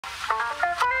It's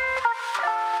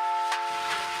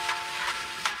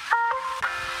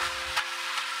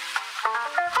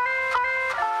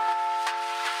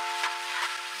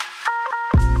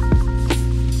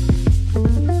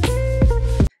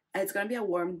gonna be a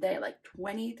warm day, like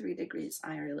 23 degrees.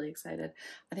 I'm really excited.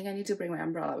 I think I need to bring my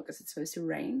umbrella because it's supposed to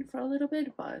rain for a little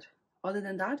bit, but other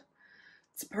than that,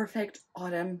 it's a perfect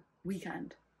autumn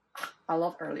weekend. I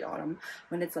love early autumn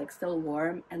when it's like still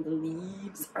warm and the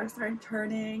leaves are starting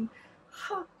turning.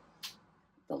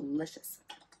 Delicious.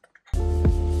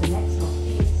 The next stop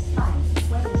is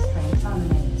 5 Weathers train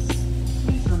terminates.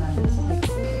 Please remember to take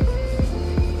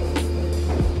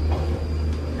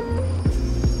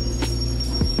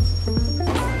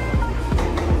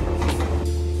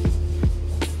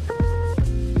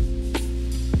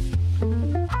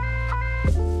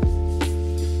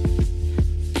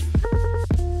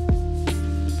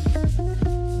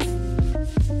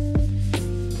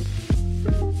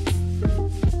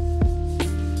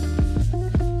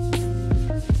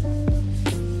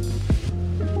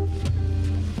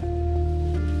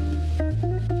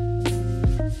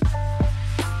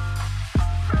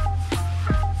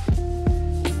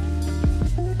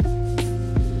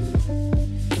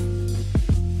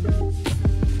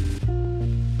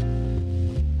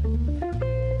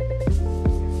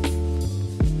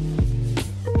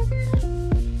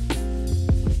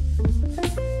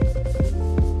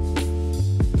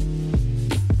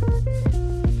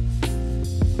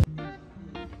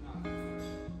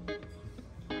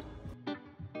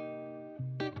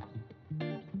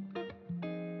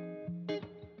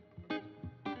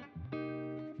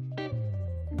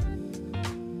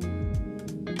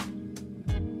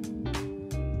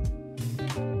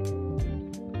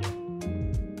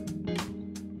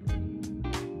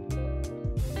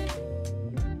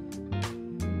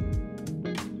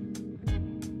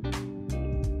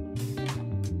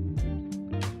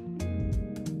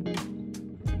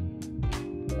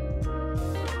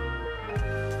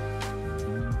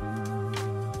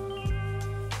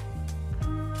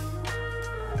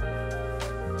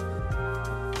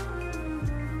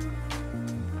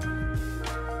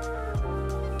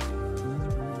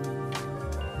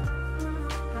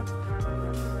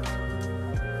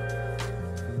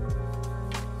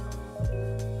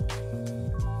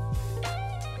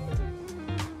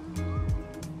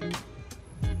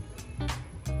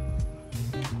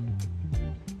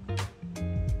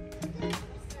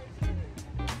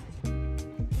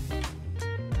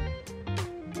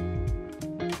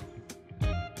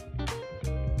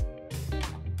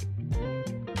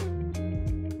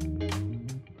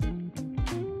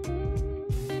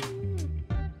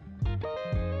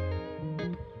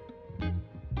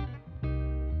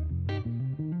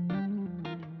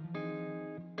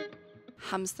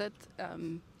Hampstead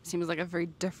seems like a very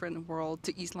different world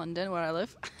to East London where I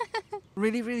live.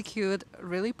 Really, really cute,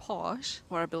 really posh,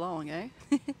 where I belong, eh?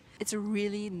 It's a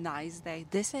really nice day.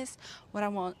 This is what I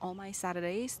want all my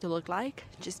Saturdays to look like.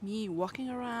 Just me walking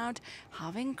around,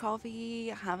 having coffee,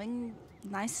 having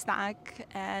nice snack,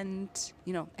 and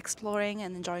you know, exploring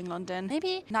and enjoying London.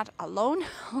 Maybe not alone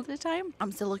all the time.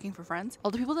 I'm still looking for friends.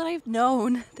 All the people that I've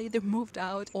known, they either moved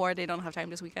out or they don't have time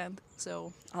this weekend.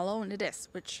 So alone it is,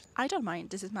 which I don't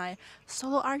mind. This is my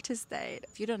solo artist day.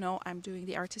 If you don't know, I'm doing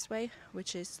the artist way,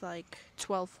 which is like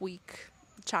 12-week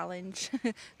challenge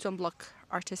to unblock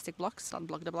artistic blocks,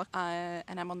 unblock the block,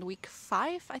 and I'm on week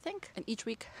 5, I think, and each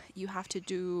week you have to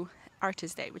do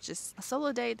artist day, which is a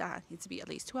solo day that needs to be at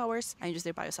least 2 hours, and you just do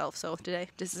it by yourself. So today,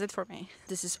 this is it for me.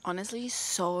 This is honestly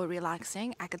so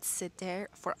relaxing. I could sit there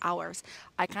for hours.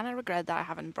 I kind of regret that I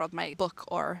haven't brought my book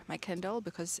or my Kindle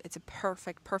because it's a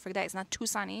perfect day. It's not too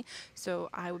sunny, so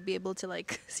I would be able to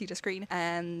like see the screen,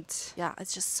 and yeah,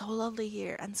 it's just so lovely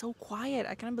here and so quiet.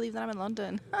 I can't believe that I'm in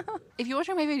London. If you're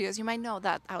watching my videos, you might know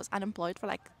that I was unemployed for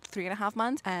like 3.5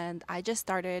 months, and I just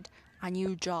started a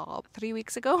new job 3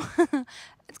 weeks ago.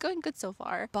 It's going good so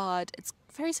far, but it's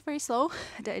very, very slow.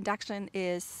 The induction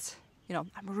is, you know,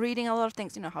 I'm reading a lot of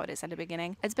things. You know how it is at the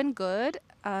beginning. It's been good.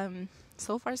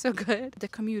 So far so good. The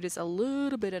commute is a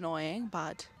little bit annoying,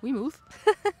 but we move.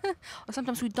 Or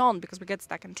sometimes we don't because we get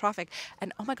stuck in traffic.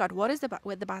 And oh my god, what is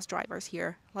with the bus drivers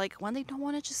here? Like when they don't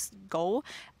want to just go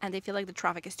and they feel like the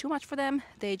traffic is too much for them,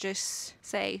 they just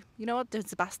say, you know what,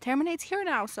 the bus terminates here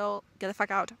now, so get the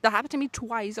fuck out. That happened to me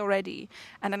twice already,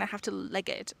 and then I have to leg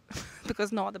it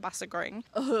because no other buses are going.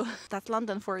 Ugh, that's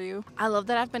London for you. I love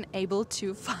that I've been able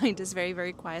to find this very,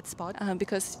 very quiet spot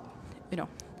because, you know,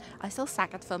 I still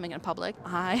suck at filming in public.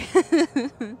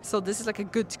 So this is like a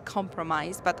good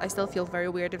compromise, but I still feel very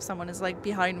weird if someone is like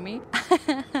behind me.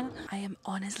 I am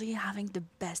honestly having the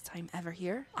best time ever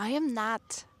here. I am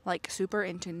not like super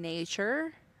into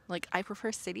nature. Like, I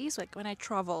prefer cities. Like, when I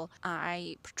travel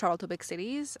to big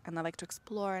cities, and I like to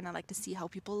explore, and I like to see how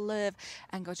people live,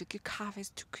 and go to cute cafes,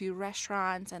 to cute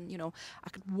restaurants, and, you know, I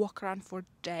could walk around for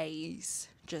days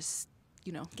just,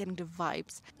 you know, getting the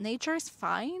vibes. Nature is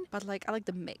fine, but like, I like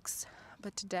the mix.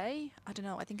 But today, I don't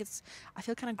know, I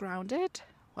feel kind of grounded.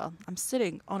 Well, I'm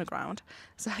sitting on the ground,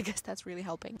 so I guess that's really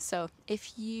helping. So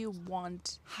if you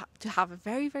want to have a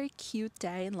very, very cute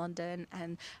day in London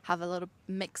and have a little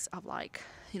mix of like,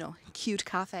 you know, cute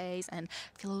cafes and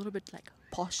feel a little bit like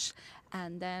posh,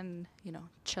 and then, you know,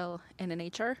 chill in the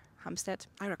nature, Hampstead,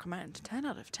 I recommend. 10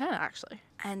 out of 10 actually.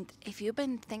 And if you've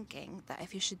been thinking that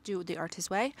if you should do the artist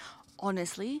way,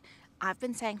 honestly, I've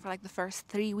been saying for like the first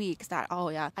 3 weeks that, oh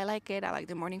yeah, I like it. I like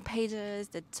the morning pages.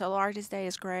 The solo artist day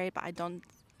is great, but I don't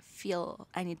feel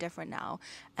any different now.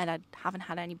 And I haven't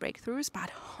had any breakthroughs,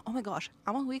 but oh my gosh,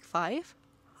 I'm on week 5.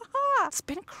 It's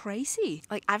been crazy.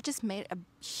 Like, I've just made a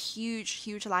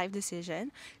huge life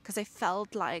decision because I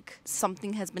felt like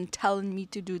something has been telling me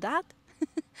to do that.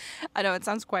 I know it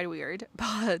sounds quite weird,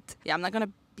 but yeah, I'm not gonna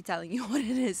be telling you what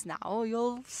it is now.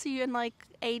 You'll see in like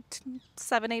 8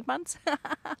 months.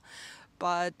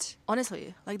 But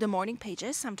honestly, like the morning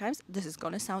pages, sometimes this is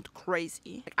gonna sound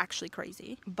crazy, like actually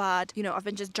crazy. But you know, I've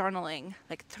been just journaling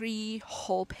like 3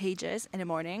 whole pages in the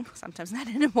morning. Sometimes not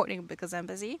in the morning because I'm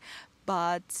busy,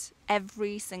 but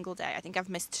every single day. I think I've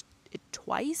missed it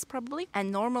twice probably.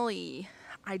 And normally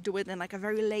I do it in like a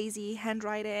very lazy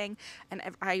handwriting, and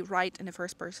I write in the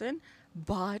first person.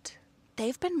 But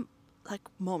they've been like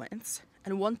moments,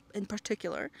 and one in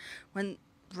particular when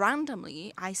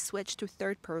randomly I switched to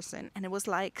third person, and it was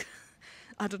like,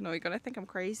 I don't know, you're gonna think I'm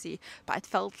crazy, but it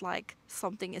felt like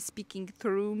something is speaking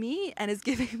through me and is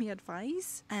giving me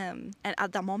advice. And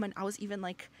at that moment I was even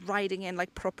like writing in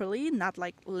like properly, not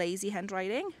like lazy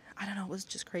handwriting. I don't know, it was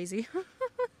just crazy.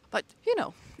 But you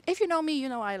know, if you know me, you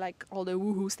know I like all the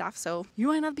woohoo stuff, so you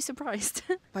might not be surprised.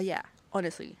 But yeah,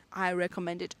 honestly, I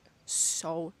recommend it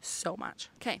so much.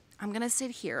 Okay, I'm gonna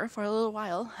sit here for a little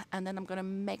while, and then I'm gonna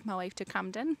make my way to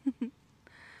Camden.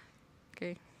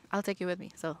 Okay, I'll take you with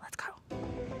me, so let's go.